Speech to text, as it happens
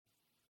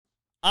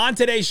On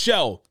today's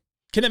show,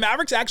 can the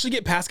Mavericks actually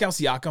get Pascal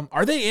Siakam?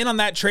 Are they in on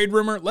that trade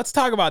rumor? Let's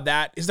talk about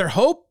that. Is there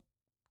hope?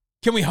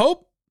 Can we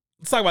hope?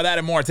 Let's talk about that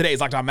and more.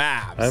 Today's Locked On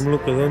Mavs. I'm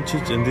Luka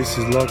Doncic, and this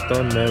is Locked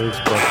On Mavericks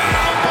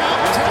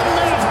podcast.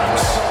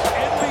 Mavericks,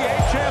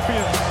 NBA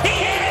champions. He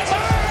hit it!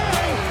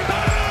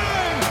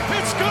 Bang!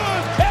 It's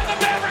good! And the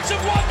Mavericks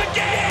have won the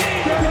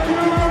game!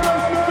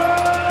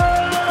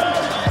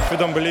 If you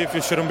don't believe,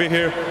 you shouldn't be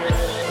here.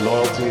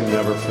 Loyalty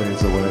never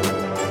fades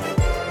away.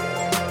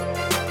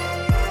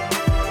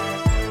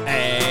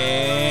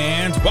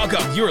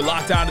 Welcome. You are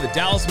locked on to the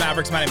Dallas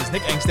Mavericks. My name is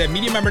Nick Engstead,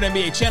 media member and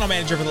NBA channel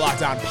manager for the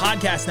Locked On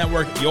Podcast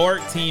Network, your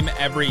team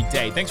every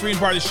day. Thanks for being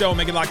part of the show and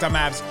making Locked On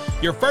Mavs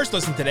your first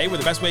listen today, where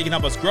the best way you can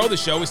help us grow the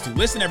show is to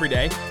listen every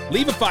day,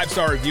 leave a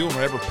 5-star review on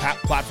whatever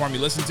platform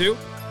you listen to,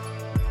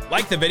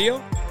 like the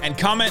video, and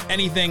comment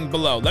anything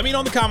below. Let me know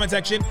in the comment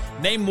section.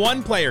 Name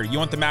one player you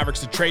want the Mavericks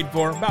to trade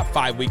for about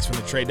 5 weeks from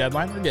the trade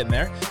deadline. We're getting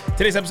there.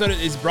 Today's episode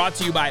is brought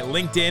to you by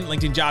LinkedIn.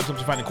 LinkedIn Jobs helps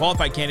you find the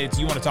qualified candidates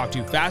you want to talk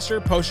to faster.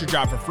 Post your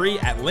job for free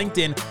at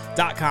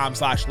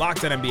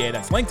linkedin.com/LockedOnNBA.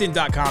 That's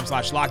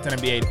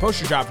linkedin.com/LockedOnNBA to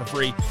post your job for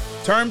free.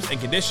 Terms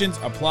and conditions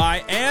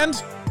apply. And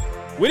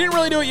we didn't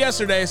really do it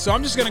yesterday, so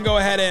I'm just going to go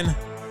ahead and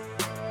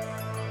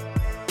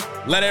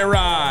let it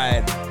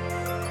ride.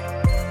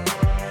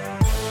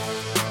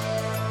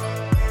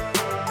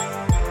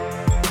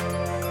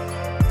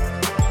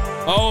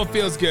 Oh, it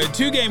feels good.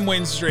 2-game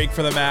win streak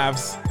for the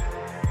Mavs.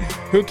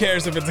 Who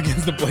cares if it's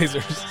against the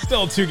Blazers?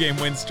 Still a 2-game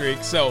win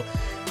streak. So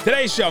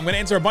today's show, I'm going to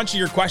answer a bunch of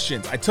your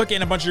questions. I took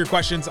in a bunch of your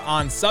questions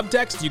on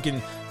subtext. You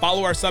can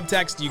follow our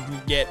subtext. You can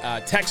get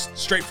text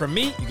straight from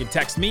me. You can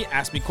text me,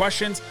 ask me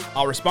questions.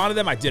 I'll respond to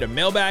them. I did a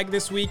mailbag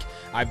this week.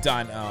 I've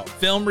done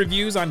film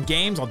reviews on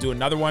games. I'll do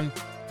another one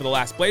for the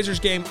last Blazers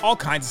game. All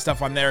kinds of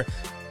stuff on there.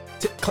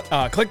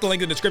 Click the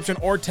link in the description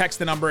or text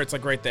the number. It's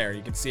like right there.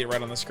 You can see it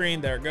right on the screen.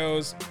 There it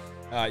goes.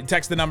 You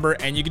text the number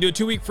and you can do a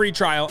 2-week free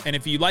trial. And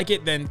if you like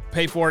it, then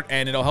pay for it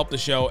and it'll help the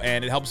show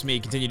and it helps me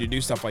continue to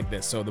do stuff like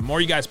this. So the more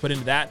you guys put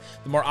into that,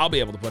 the more I'll be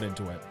able to put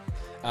into it.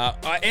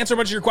 I answer a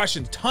bunch of your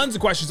questions, tons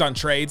of questions on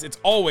trades. It's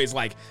always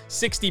like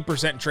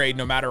 60% trade,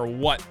 no matter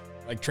what,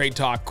 like trade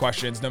talk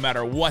questions, no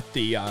matter what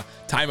the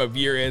time of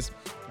year is.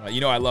 You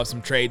know, I love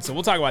some trades. So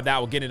we'll talk about that.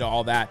 We'll get into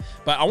all that.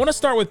 But I want to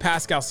start with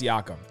Pascal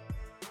Siakam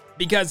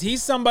because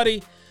he's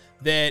somebody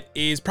that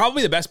is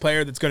probably the best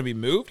player that's going to be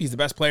moved. He's the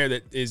best player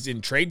that is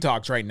in trade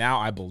talks right now,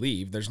 I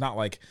believe. There's not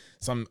like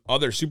some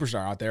other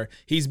superstar out there.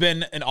 He's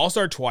been an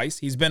All-Star twice.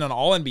 He's been an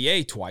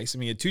All-NBA twice. I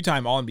mean, a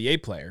 2-time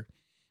All-NBA player.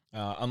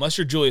 Unless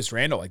you're Julius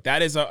Randle, like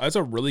that's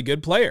a really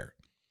good player.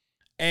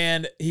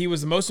 And he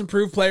was the most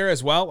improved player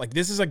as well. Like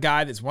this is a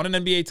guy that's won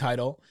an NBA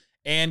title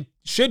and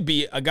should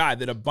be a guy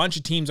that a bunch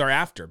of teams are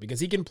after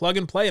because he can plug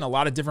and play in a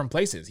lot of different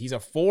places. He's a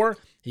 4.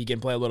 He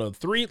can play a little of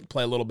 3,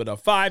 play a little bit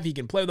of 5. He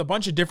can play with a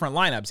bunch of different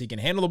lineups. He can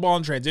handle the ball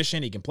in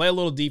transition. He can play a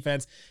little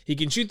defense. He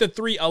can shoot the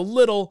 3 a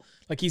little.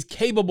 Like he's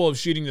capable of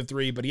shooting the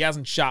 3, but he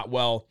hasn't shot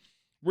well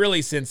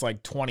really since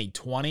like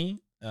 2020,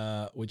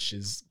 which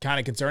is kind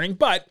of concerning.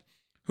 But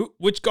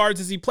which guards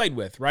has he played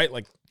with, right?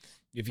 Like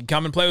if you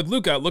come and play with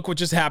Luka, look what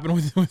just happened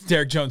with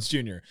Derek Jones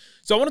Jr.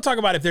 So I want to talk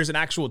about if there's an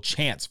actual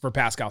chance for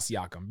Pascal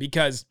Siakam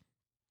because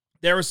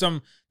there's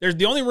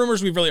the only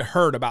rumors we've really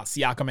heard about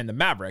Siakam and the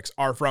Mavericks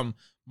are from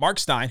Mark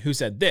Stein, who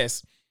said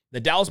this: the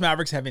Dallas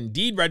Mavericks have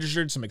indeed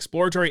registered some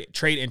exploratory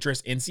trade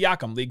interest in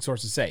Siakam, league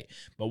sources say.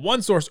 But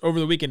one source over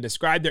the weekend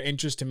described their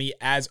interest to me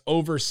as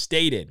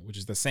overstated, which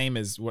is the same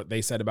as what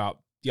they said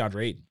about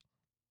DeAndre Ayton.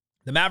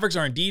 The Mavericks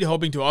are indeed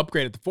hoping to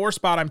upgrade at the 4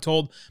 spot, I'm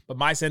told, but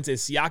my sense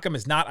is Siakam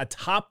is not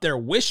atop their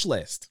wish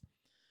list.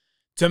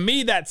 To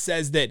me, that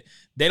says that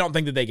they don't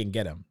think that they can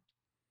get him,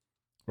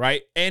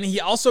 right? And he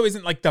also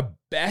isn't like the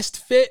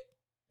best fit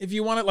if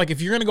you want it. Like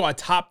if you're going to go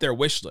atop their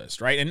wish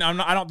list, right? And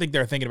I don't think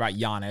they're thinking about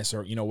Giannis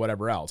or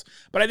whatever else.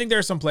 But I think there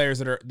are some players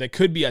that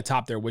could be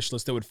atop their wish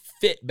list that would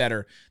fit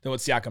better than what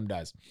Siakam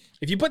does.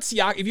 If you plug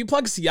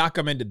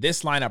Siakam into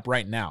this lineup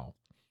right now,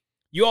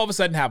 you all of a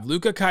sudden have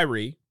Luka,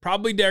 Kyrie,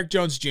 probably Derek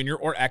Jones Jr.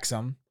 or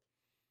Exum,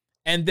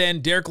 and then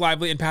Derek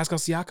Lively and Pascal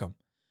Siakam.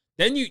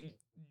 Then you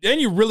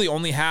really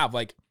only have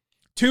like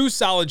 2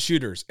 solid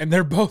shooters, and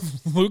they're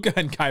both Luka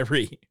and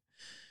Kyrie.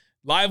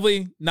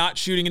 Lively not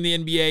shooting in the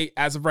NBA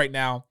as of right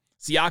now.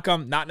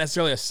 Siakam not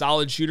necessarily a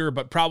solid shooter,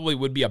 but probably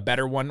would be a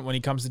better one when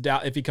he comes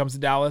to if he comes to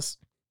Dallas.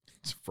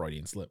 It's a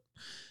Freudian slip.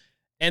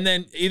 And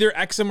then either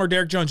Exum or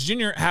Derek Jones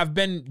Jr. have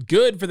been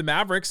good for the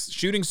Mavericks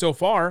shooting so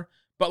far.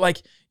 But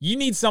like you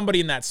need somebody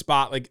in that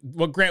spot, like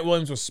what Grant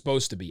Williams was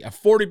supposed to be, a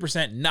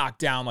 40%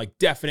 knockdown, like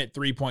definite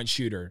 3-point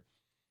shooter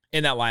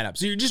in that lineup.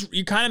 So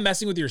you're kind of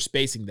messing with your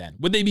spacing then.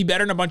 Would they be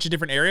better in a bunch of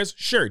different areas?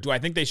 Sure. Do I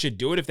think they should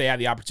do it if they had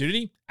the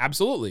opportunity?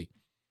 Absolutely.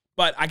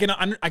 But I can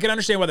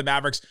understand why the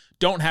Mavericks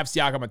don't have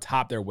Siakam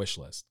atop their wish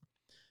list.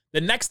 The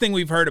next thing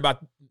we've heard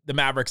about the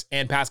Mavericks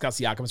and Pascal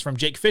Siakam is from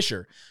Jake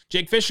Fisher.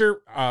 Jake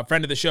Fisher,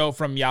 friend of the show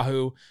from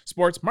Yahoo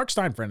Sports. Mark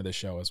Stein, friend of the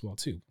show as well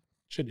too.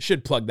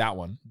 Should plug that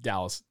one,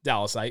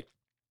 Dallasite.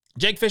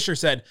 Jake Fisher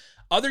said,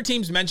 other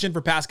teams mentioned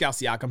for Pascal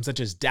Siakam,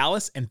 such as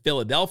Dallas and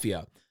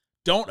Philadelphia,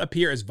 don't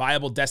appear as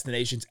viable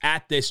destinations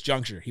at this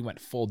juncture. He went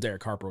full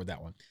Derek Harper with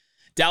that one.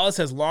 Dallas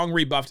has long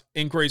rebuffed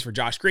inquiries for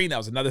Josh Green. That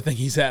was another thing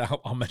he said.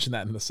 I'll mention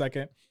that in a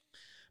second.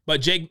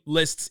 But Jake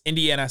lists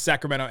Indiana,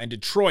 Sacramento, and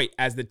Detroit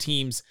as the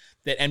teams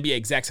that NBA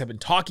execs have been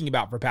talking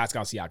about for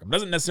Pascal Siakam.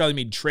 Doesn't necessarily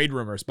mean trade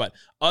rumors, but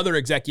other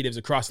executives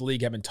across the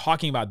league have been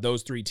talking about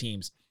those three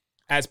teams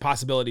as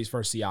possibilities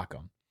for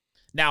Siakam.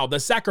 Now, the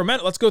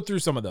Sacramento, let's go through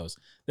some of those.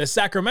 The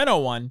Sacramento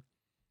one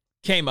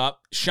came up,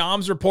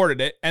 Shams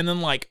reported it, and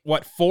then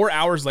 4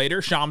 hours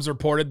later, Shams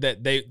reported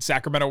that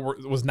Sacramento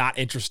was not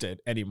interested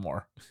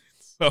anymore.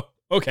 So,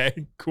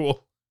 okay,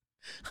 cool.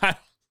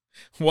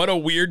 What a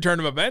weird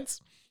turn of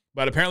events.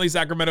 But apparently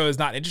Sacramento is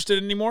not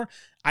interested anymore.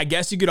 I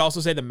guess you could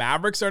also say the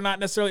Mavericks are not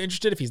necessarily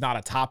interested if he's not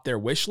atop their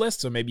wish list.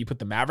 So maybe you put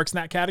the Mavericks in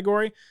that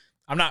category.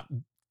 I'm not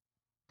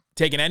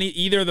taking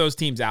either of those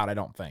teams out, I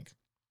don't think.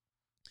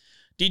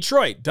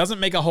 Detroit doesn't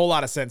make a whole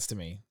lot of sense to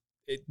me.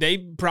 They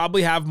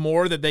probably have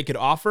more that they could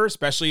offer,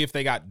 especially if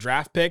they got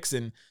draft picks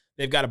and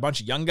they've got a bunch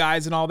of young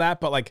guys and all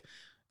that. But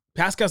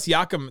Pascal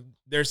Siakam,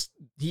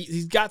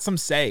 he's got some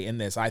say in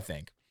this, I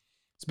think.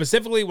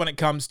 Specifically when it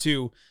comes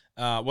to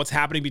what's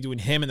happening between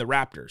him and the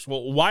Raptors.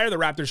 Well, why are the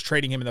Raptors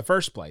trading him in the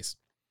first place?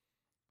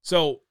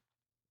 So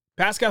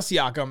Pascal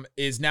Siakam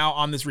is now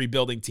on this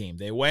rebuilding team.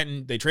 They went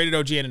and they traded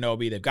OG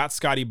Anunoby. They've got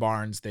Scotty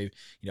Barnes. They've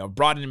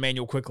brought in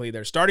Emmanuel quickly.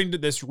 They're starting to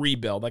this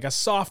rebuild, like a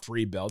soft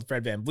rebuild.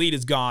 Fred VanVleet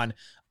is gone.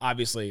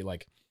 Obviously,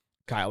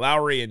 Kyle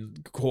Lowry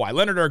and Kawhi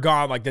Leonard are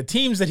gone. The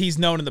teams that he's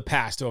known in the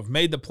past to have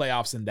made the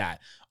playoffs and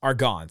that are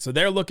gone. So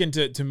they're looking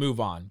to move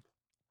on.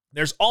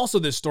 There's also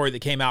this story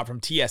that came out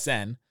from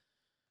TSN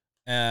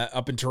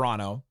up in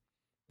Toronto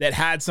that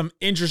had some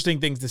interesting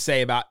things to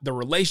say about the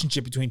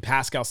relationship between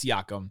Pascal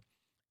Siakam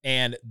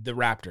and the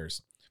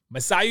Raptors.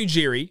 Masai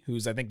Ujiri,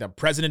 who's I think the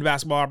president of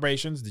basketball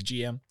operations, the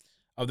GM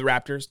of the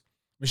Raptors,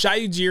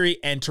 Masai Ujiri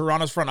and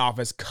Toronto's front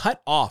office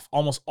cut off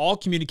almost all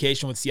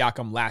communication with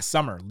Siakam last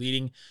summer,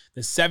 leading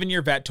the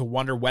 7-year vet to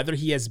wonder whether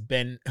he's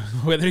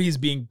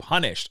being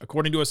punished,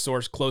 according to a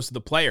source close to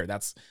the player.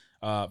 That's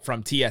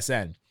from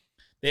TSN.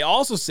 They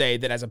also say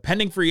that as a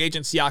pending free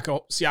agent,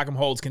 Siakam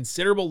holds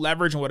considerable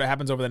leverage in what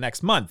happens over the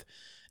next month.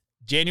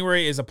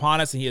 January is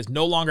upon us, and he is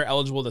no longer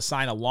eligible to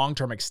sign a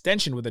long-term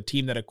extension with a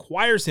team that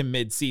acquires him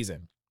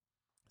mid-season.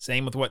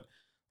 Same with what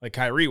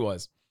Kyrie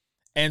was.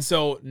 And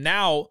so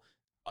now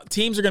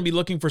teams are going to be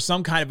looking for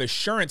some kind of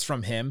assurance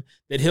from him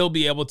that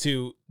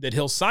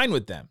he'll sign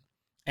with them.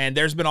 And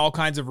there's been all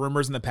kinds of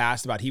rumors in the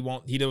past about he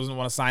doesn't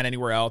want to sign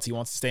anywhere else. He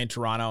wants to stay in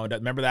Toronto.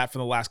 Remember that from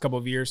the last couple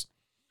of years?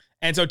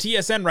 And so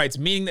TSN writes,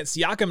 meaning that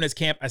Siakam and his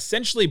camp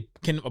essentially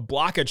can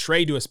block a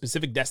trade to a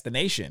specific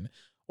destination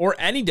or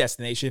any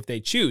destination if they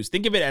choose.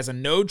 Think of it as a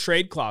no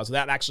trade clause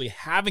without actually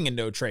having a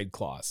no trade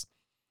clause.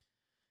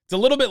 It's a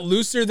little bit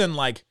looser than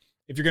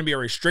if you're going to be a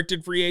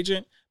restricted free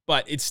agent,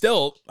 but it's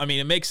still,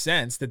 it makes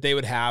sense that they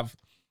would have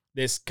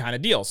this kind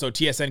of deal. So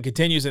TSN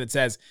continues and it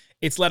says,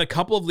 it's led a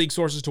couple of league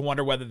sources to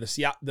wonder whether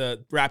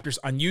the Raptors'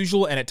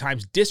 unusual and at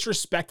times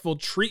disrespectful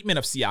treatment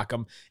of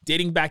Siakam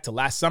dating back to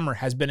last summer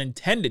has been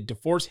intended to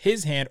force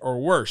his hand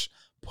or worse,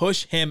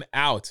 push him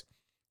out.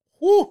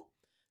 Whew.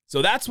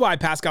 So that's why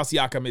Pascal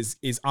Siakam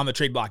is on the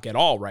trade block at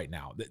all right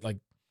now.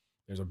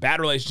 There's a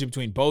bad relationship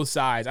between both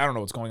sides. I don't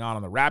know what's going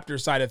on the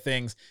Raptors side of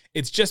things.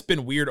 It's just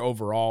been weird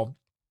overall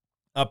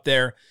up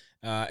there.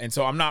 And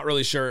so I'm not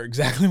really sure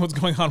exactly what's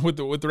going on with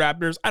the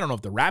Raptors. I don't know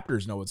if the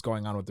Raptors know what's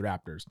going on with the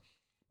Raptors.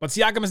 But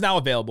Siakam is now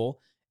available,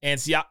 and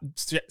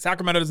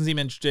Sacramento doesn't seem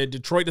interested.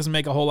 Detroit doesn't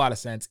make a whole lot of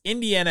sense.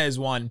 Indiana is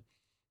one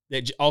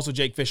that also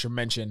Jake Fisher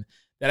mentioned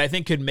that I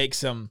think could make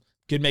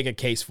a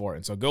case for it.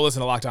 And so go listen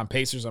to Locked On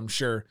Pacers. I'm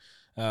sure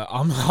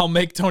I'll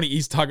make Tony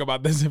East talk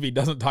about this if he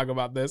doesn't talk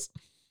about this.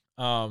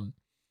 And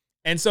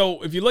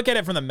so if you look at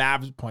it from the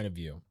Mavs point of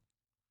view,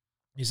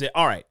 you say,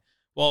 all right,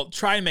 well,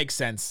 try and make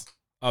sense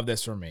of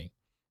this for me.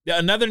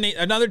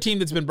 Another team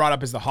that's been brought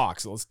up is the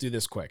Hawks. So let's do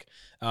this quick.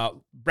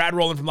 Brad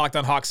Rowland from Locked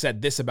On Hawks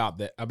said this about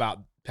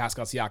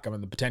Pascal Siakam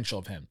and the potential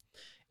of him.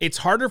 It's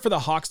harder for the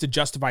Hawks to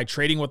justify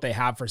trading what they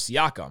have for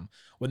Siakam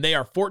when they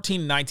are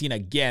 14-19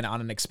 again on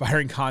an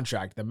expiring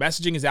contract. The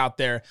messaging is out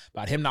there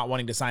about him not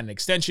wanting to sign an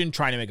extension,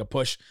 trying to make a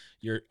push.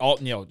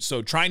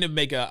 So trying to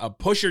make a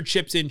push your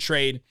chips in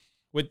trade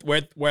with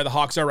where the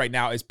Hawks are right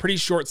now is pretty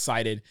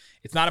short-sighted.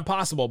 It's not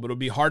impossible, but it would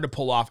be hard to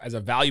pull off as a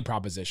value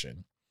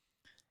proposition.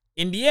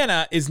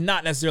 Indiana is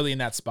not necessarily in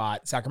that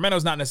spot. Sacramento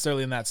is not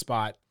necessarily in that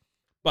spot,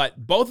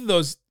 but both of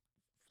those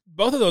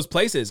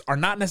places are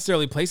not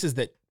necessarily places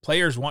that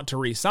players want to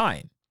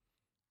re-sign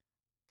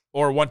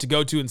or want to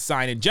go to and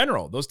sign in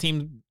general. Those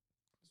teams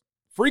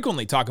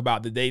frequently talk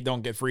about that they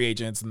don't get free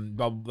agents and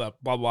blah, blah,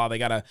 blah, blah. They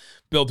got to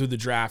build through the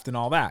draft and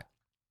all that.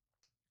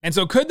 And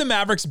so could the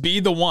Mavericks be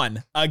the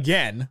one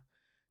again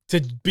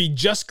to be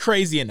just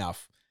crazy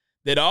enough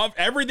that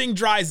everything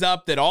dries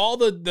up, that all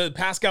the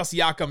Pascal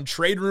Siakam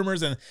trade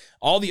rumors and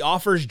all the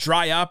offers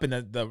dry up, and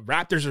the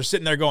Raptors are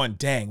sitting there going,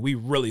 "Dang, we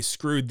really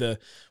screwed the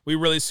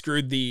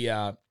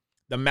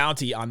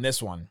Mountie on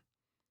this one."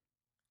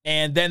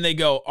 And then they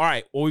go, "All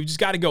right, well, we just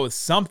got to go with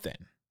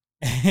something.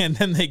 and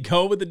then they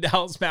go with the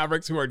Dallas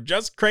Mavericks, who are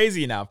just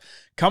crazy enough.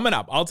 Coming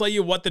up, I'll tell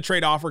you what the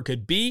trade offer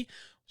could be.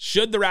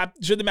 Should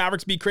the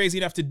Mavericks be crazy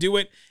enough to do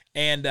it?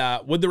 And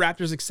would the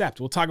Raptors accept?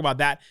 We'll talk about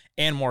that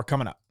and more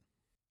coming up.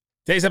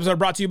 Today's episode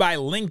brought to you by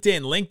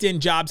LinkedIn. LinkedIn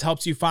Jobs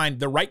helps you find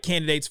the right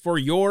candidates for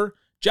your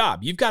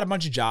job. You've got a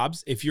bunch of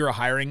jobs. If you're a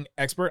hiring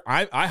expert,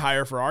 I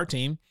hire for our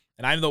team,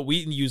 and I know that we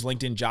use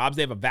LinkedIn Jobs.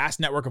 They have a vast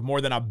network of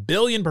more than 1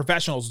 billion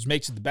professionals, which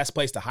makes it the best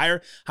place to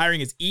hire.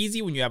 Hiring is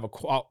easy when you have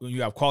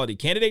quality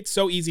candidates.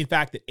 So easy, in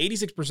fact, that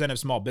 86% of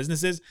small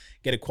businesses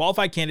get a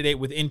qualified candidate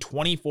within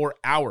 24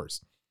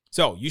 hours.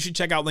 So you should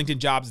check out LinkedIn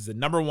Jobs. It's the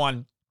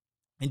 #1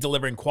 in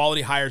delivering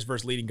quality hires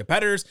versus leading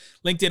competitors.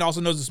 LinkedIn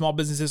also knows that small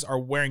businesses are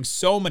wearing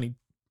so many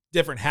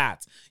different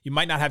hats. You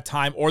might not have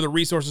time or the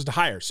resources to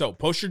hire. So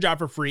post your job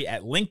for free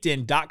at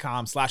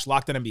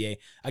linkedin.com/LockedOnNBA.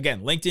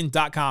 Again,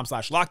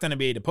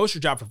 linkedin.com/LockedOnNBA to post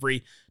your job for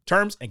free.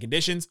 Terms and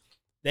conditions,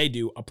 they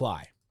do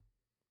apply.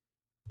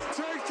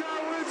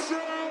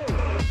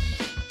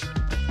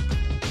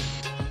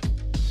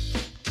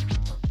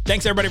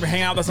 Thanks, everybody, for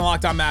hanging out with us on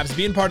Locked On Mavs,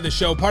 being part of the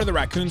show, part of the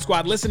Raccoon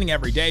Squad, listening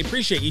every day.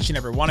 Appreciate each and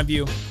every one of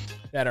you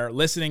that are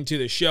listening to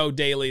the show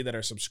daily, that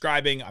are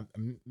subscribing.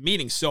 I'm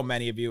meeting so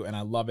many of you, and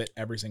I love it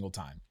every single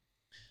time.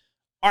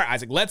 All right,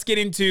 Isaac, let's get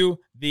into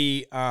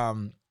the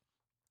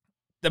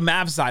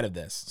Mavs side of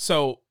this.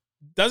 So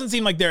doesn't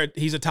seem like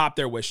he's atop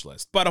their wish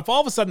list. But if all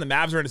of a sudden the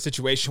Mavs are in a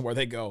situation where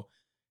they go,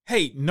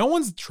 hey, no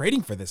one's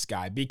trading for this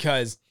guy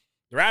because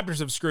the Raptors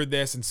have screwed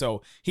this, and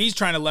so he's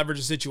trying to leverage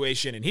the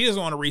situation, and he doesn't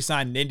want to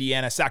re-sign in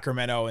Indiana,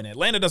 Sacramento, and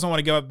Atlanta doesn't want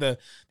to give up the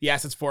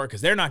assets for it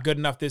because they're not good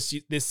enough this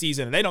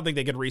season, and they don't think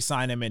they could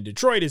re-sign him, and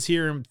Detroit is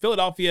here, and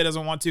Philadelphia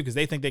doesn't want to because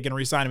they think they can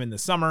re-sign him in the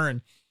summer,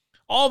 and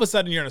all of a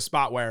sudden you're in a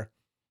spot where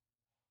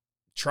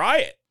try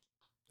it.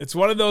 It's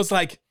one of those,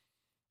 like,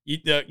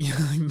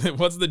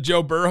 what's the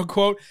Joe Burrow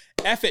quote?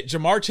 F it,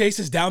 Jamar Chase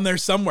is down there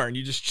somewhere, and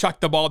you just chuck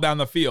the ball down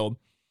the field.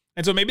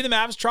 And so maybe the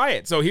Mavs try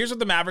it. So here's what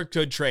the Mavericks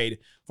could trade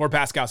for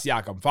Pascal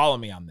Siakam. Follow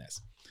me on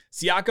this.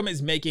 Siakam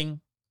is making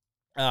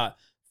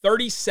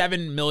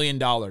 $37 million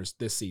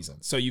this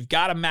season. So you've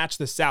got to match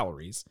the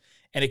salaries,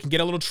 and it can get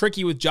a little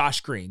tricky with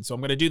Josh Green. So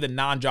I'm going to do the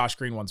non-Josh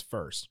Green ones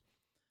first.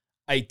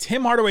 A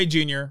Tim Hardaway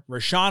Jr.,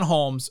 Rashawn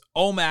Holmes,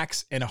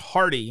 Omax, and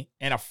Hardy,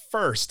 and a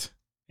first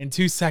in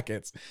 2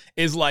 seconds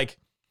is like,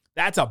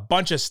 that's a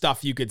bunch of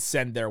stuff you could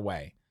send their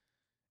way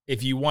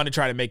if you want to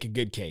try to make a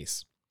good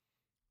case.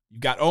 You've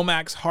got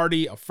Omax,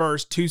 Hardy, a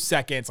first, 2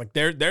 seconds. Like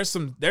there's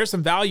some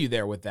value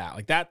there with that.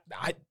 Like that,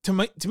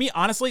 to me,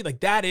 honestly,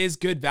 like that is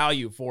good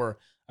value for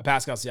a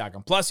Pascal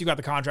Siakam. Plus, you got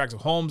the contracts of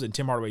Holmes and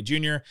Tim Hardaway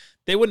Jr.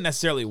 They wouldn't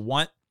necessarily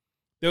want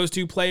those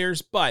two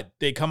players, but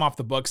they come off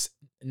the books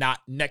not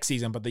next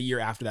season, but the year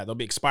after that. They'll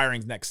be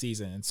expiring next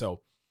season, and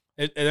so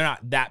they're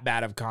not that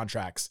bad of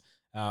contracts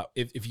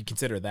if you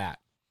consider that.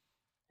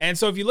 And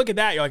so if you look at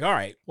that, you're like, all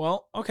right,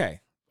 well, okay.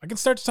 I can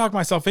start to talk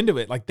myself into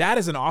it. Like that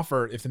is an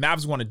offer. If the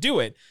Mavs want to do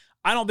it,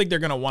 I don't think they're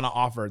going to want to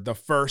offer the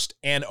first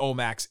and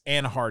Omax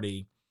and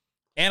Hardy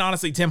and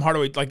honestly Tim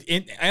Hardaway,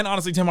 Tim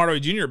Hardaway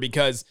Jr.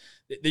 because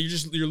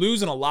you're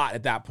losing a lot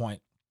at that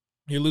point.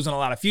 You're losing a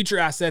lot of future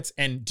assets.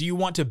 And do you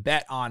want to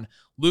bet on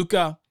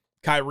Luka,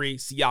 Kyrie,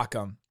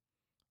 Siakam,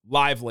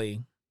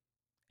 Lively,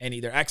 and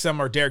either XM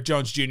or Derek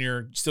Jones Jr.?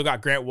 You still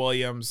got Grant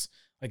Williams.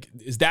 Like,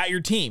 is that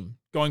your team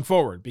going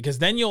forward? Because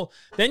then you'll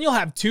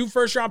have 2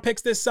 first-round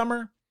picks this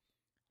summer.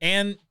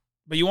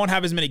 But you won't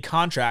have as many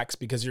contracts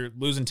because you're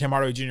losing Tim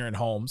Hardaway Jr. and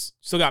Holmes.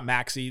 Still got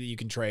Maxey that you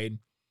can trade.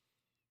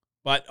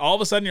 But all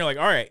of a sudden you're like,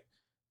 all right,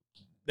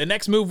 the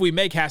next move we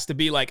make has to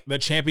be like the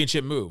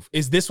championship move.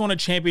 Is this one a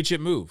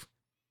championship move?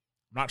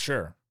 I'm not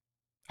sure.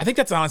 I think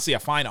that's honestly a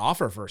fine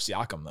offer for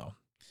Siakam though.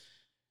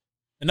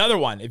 Another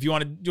one, if you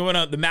want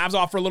to, the Mavs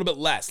offer a little bit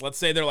less. Let's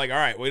say they're like, all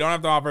right, we don't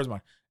have to offer as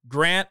much.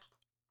 Grant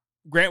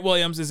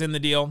Williams is in the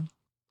deal.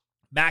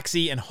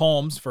 Maxey and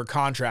Holmes for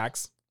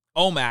contracts.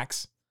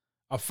 Omax,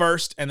 a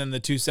first, and then the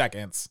 2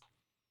 seconds.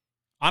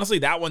 Honestly,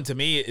 that one to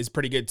me is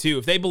pretty good too.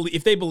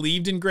 If they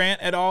believed in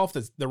Grant at all, if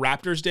the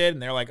Raptors did,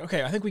 and they're like,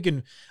 okay, I think we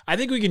can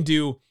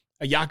do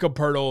a Jakob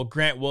Poeltl,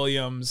 Grant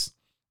Williams,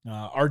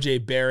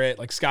 RJ Barrett,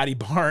 like Scotty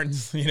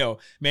Barnes,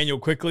 Manuel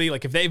Quickly.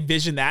 Like if they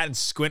vision that and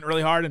squint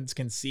really hard and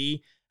can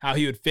see how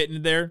he would fit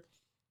into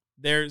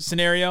their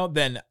scenario,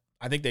 then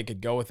I think they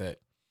could go with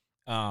it.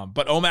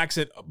 But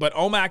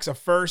Omax a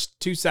first,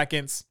 2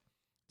 seconds.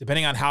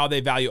 Depending on how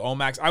they value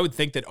Omax, I would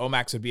think that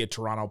Omax would be a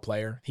Toronto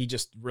player. He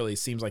just really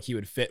seems like he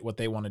would fit what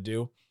they want to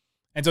do.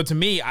 And so to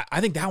me,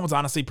 I think that one's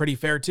honestly pretty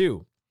fair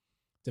too.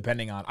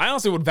 I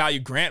honestly would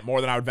value Grant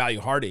more than I would value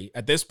Hardy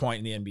at this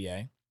point in the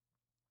NBA.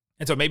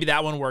 And so maybe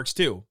that one works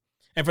too.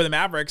 And for the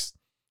Mavericks,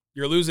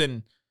 you're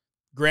losing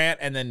Grant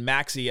and then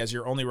Maxey as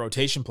your only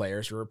rotation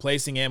players. You're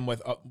replacing him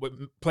with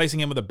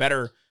a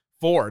better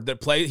forward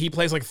he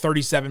plays like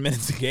 37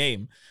 minutes a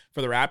game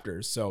for the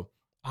Raptors. So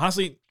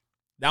honestly,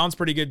 that one's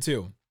pretty good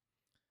too.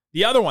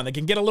 The other one that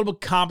can get a little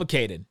bit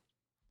complicated.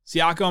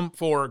 Siakam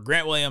for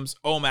Grant Williams,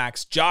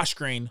 Omax, Josh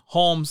Green,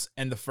 Holmes,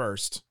 and the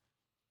first.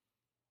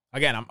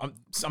 Again,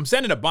 I'm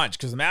sending a bunch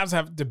because the Mavs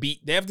have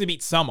to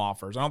beat some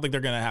offers. I don't think they're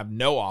going to have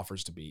no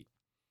offers to beat.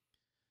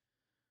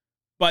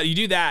 But you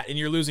do that, and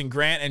you're losing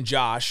Grant and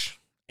Josh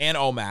and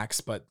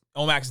Omax, but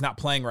Omax is not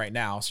playing right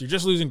now. So you're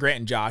just losing Grant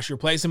and Josh. You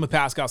replace him with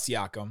Pascal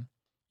Siakam.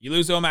 You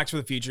lose Omax for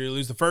the future. You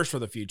lose the first for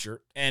the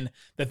future. And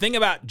the thing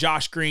about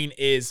Josh Green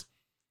is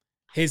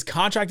his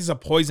contract is a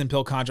poison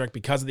pill contract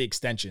because of the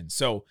extension.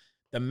 So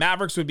the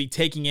Mavericks would be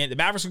taking it. The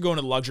Mavericks would go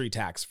into luxury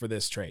tax for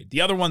this trade.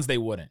 The other ones, they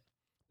wouldn't.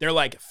 They're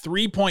like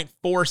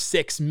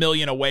 $3.46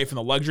 million away from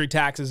the luxury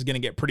tax. This is going to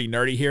get pretty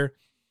nerdy here.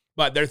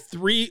 But they're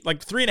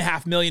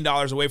 $3.5 million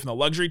away from the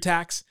luxury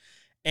tax.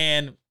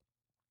 And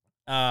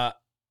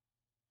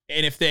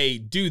if they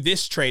do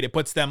this trade, it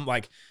puts them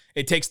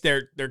it takes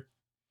their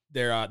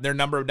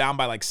number down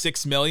by like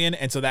 $6 million.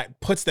 And so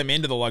that puts them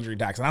into the luxury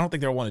tax. And I don't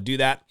think they'll want to do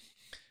that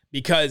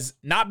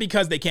not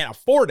because they can't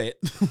afford it,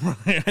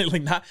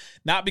 right?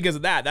 Not because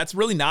of that. That's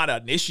really not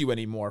an issue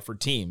anymore for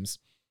teams.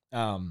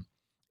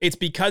 It's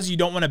because you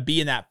don't want to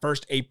be in that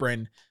first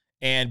apron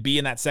and be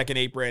in that second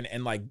apron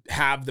and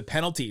have the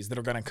penalties that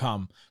are going to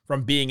come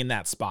from being in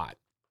that spot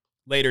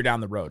later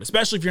down the road,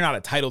 especially if you're not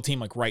a title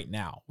team right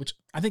now, which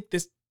I think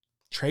this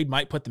trade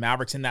might put the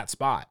Mavericks in that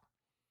spot.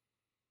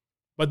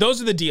 But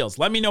those are the deals.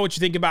 Let me know what you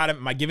think about it.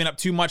 Am I giving up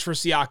too much for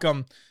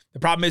Siakam? The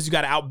problem is you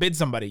got to outbid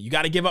somebody. You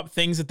got to give up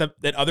things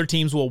that other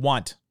teams will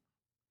want.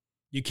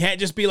 You can't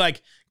just be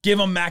give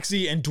them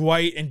Maxey and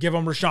Dwight and give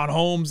them Rashawn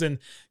Holmes and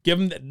give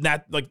them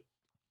that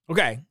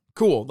okay,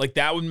 cool.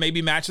 That would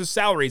maybe match the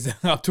salaries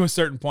up to a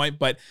certain point.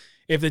 But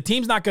if the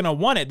team's not going to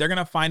want it, they're going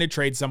to find a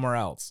trade somewhere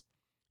else.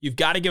 You've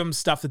got to give them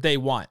stuff that they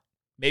want.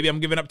 Maybe I'm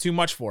giving up too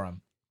much for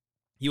him.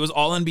 He was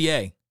all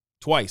NBA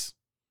twice.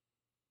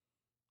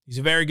 He's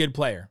a very good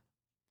player.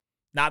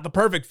 Not the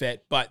perfect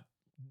fit, but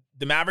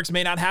the Mavericks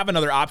may not have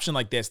another option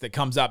like this that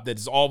comes up that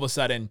is all of a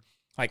sudden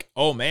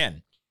oh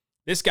man,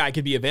 this guy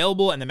could be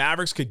available and the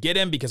Mavericks could get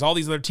him because all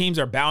these other teams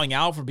are bowing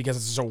out because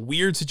it's just a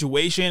weird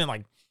situation.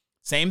 And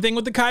same thing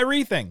with the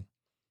Kyrie thing.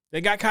 They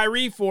got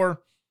Kyrie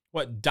for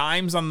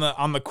dimes on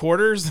the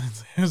quarters.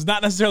 It was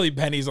not necessarily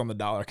pennies on the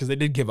dollar because they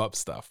did give up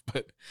stuff,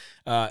 but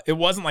it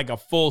wasn't a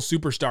full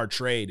superstar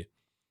trade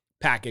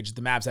package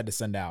the Mavs had to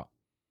send out.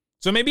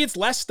 So maybe it's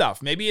less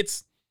stuff. Maybe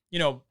it's,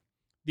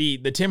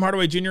 the Tim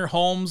Hardaway Jr.,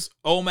 Holmes,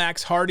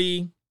 Omax,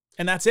 Hardy,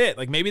 and that's it.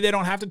 Maybe they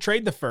don't have to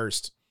trade the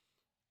first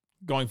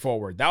going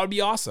forward. That would be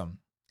awesome.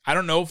 I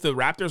don't know if the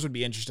Raptors would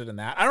be interested in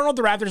that. I don't know if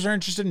the Raptors are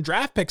interested in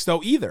draft picks,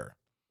 though, either.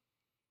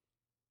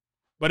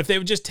 But if they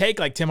would just take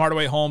Tim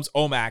Hardaway, Holmes,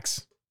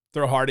 Omax,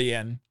 throw Hardy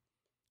in,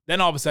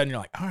 then all of a sudden you're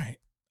all right,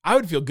 I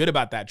would feel good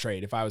about that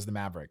trade if I was the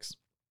Mavericks.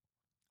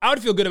 I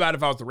would feel good about it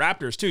if I was the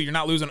Raptors, too. You're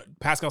not losing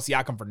Pascal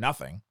Siakam for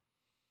nothing.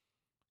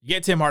 You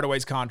get Tim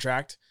Hardaway's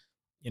contract.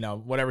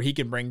 Whatever he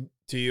can bring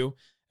to you.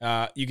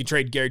 You can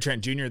trade Gary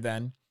Trent Jr.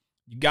 then.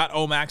 You got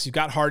Omax, you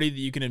got Hardy that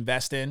you can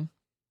invest in.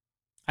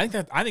 I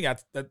think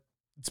that's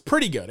it's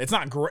pretty good. It's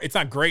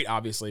not great,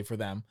 obviously, for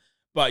them,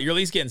 but you're at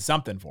least getting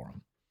something for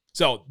them.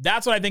 So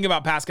that's what I think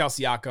about Pascal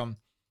Siakam.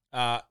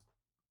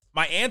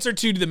 My answer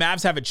to do the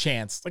Mavs have a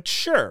chance?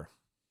 Sure,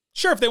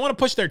 if they want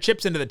to push their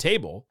chips into the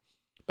table,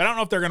 but I don't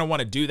know if they're going to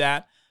want to do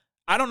that.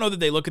 I don't know that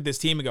they look at this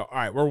team and go, all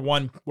right,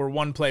 we're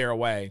one player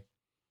away.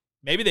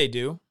 Maybe they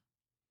do.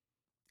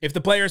 If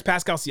the player is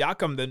Pascal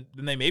Siakam, then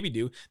they maybe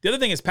do. The other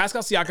thing is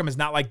Pascal Siakam is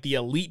not the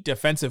elite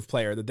defensive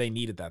player that they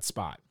need at that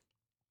spot.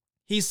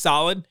 He's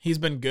solid. He's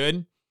been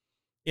good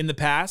in the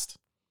past.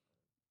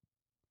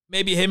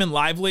 Maybe him and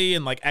Lively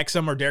and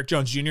Exum or Derek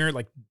Jones Jr.,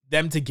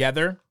 them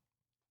together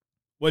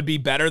would be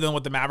better than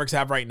what the Mavericks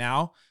have right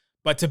now.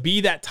 But to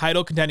be that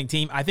title contending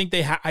team, I think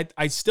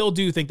I still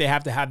do think they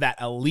have to have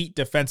that elite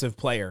defensive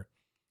player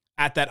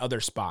at that other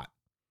spot.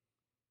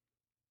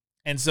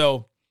 And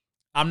so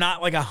I'm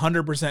not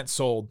 100%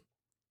 sold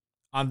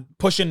on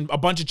pushing a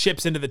bunch of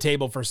chips into the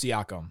table for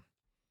Siakam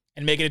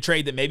and making a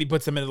trade that maybe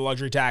puts them into the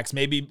luxury tax,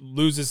 maybe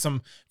loses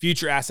some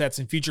future assets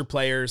and future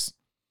players,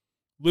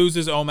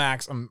 loses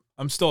Omax.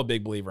 I'm still a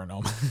big believer in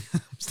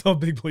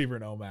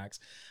Omax.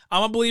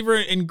 I'm a believer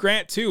in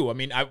Grant too. I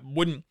mean, I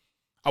wouldn't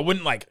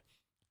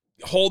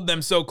hold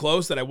them so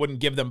close that I wouldn't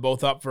give them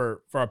both up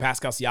for a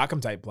Pascal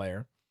Siakam type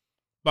player.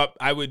 But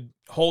I would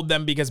hold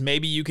them because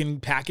maybe you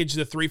can package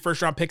the 3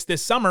 first-round picks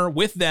this summer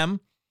with them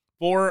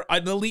for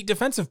an elite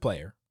defensive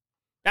player.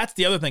 That's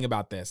the other thing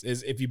about this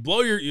is if you blow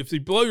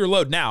your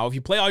load now, if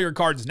you play all your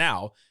cards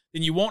now,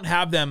 then you won't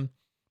have them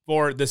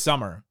for the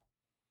summer.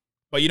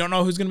 But you don't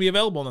know who's going to be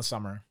available in the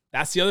summer.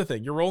 That's the other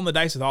thing. You're rolling the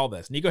dice with all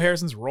this. Nico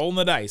Harrison's rolling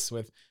the dice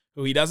with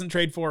who he doesn't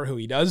trade for, who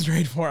he does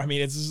trade for. I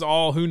mean, it's just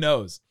all who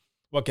knows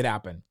what could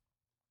happen.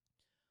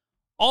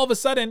 All of a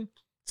sudden,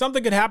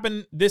 something could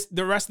happen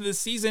the rest of this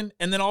season,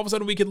 and then all of a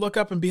sudden we could look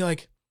up and be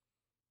like,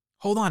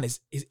 hold on, is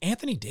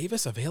Anthony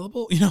Davis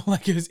available?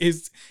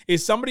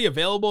 Is somebody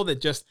available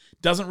that just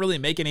doesn't really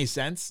make any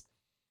sense?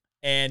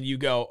 And you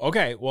go,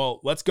 okay, well,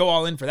 let's go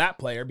all in for that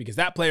player because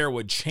that player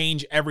would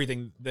change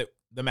everything that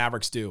the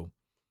Mavericks do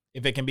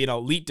if it can be an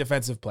elite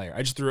defensive player.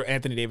 I just threw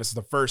Anthony Davis as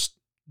the first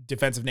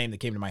defensive name that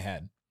came to my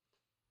head.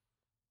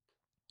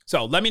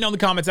 So let me know in the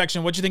comment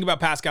section what you think about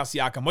Pascal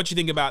Siakam, what you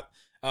think about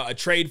a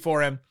trade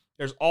for him.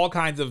 There's all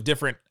kinds of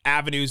different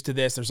avenues to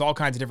this. There's all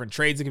kinds of different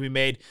trades that can be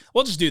made.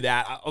 We'll just do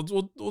that.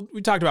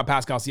 We talked about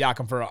Pascal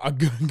Siakam for a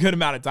good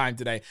amount of time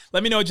today.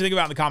 Let me know what you think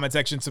about it in the comment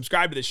section.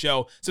 Subscribe to the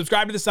show.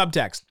 Subscribe to the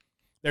subtext.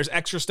 There's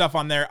extra stuff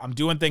on there. I'm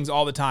doing things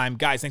all the time.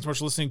 Guys, thanks so much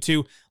for listening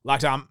to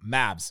Locked On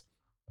Mavs.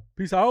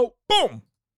 Peace out. Boom.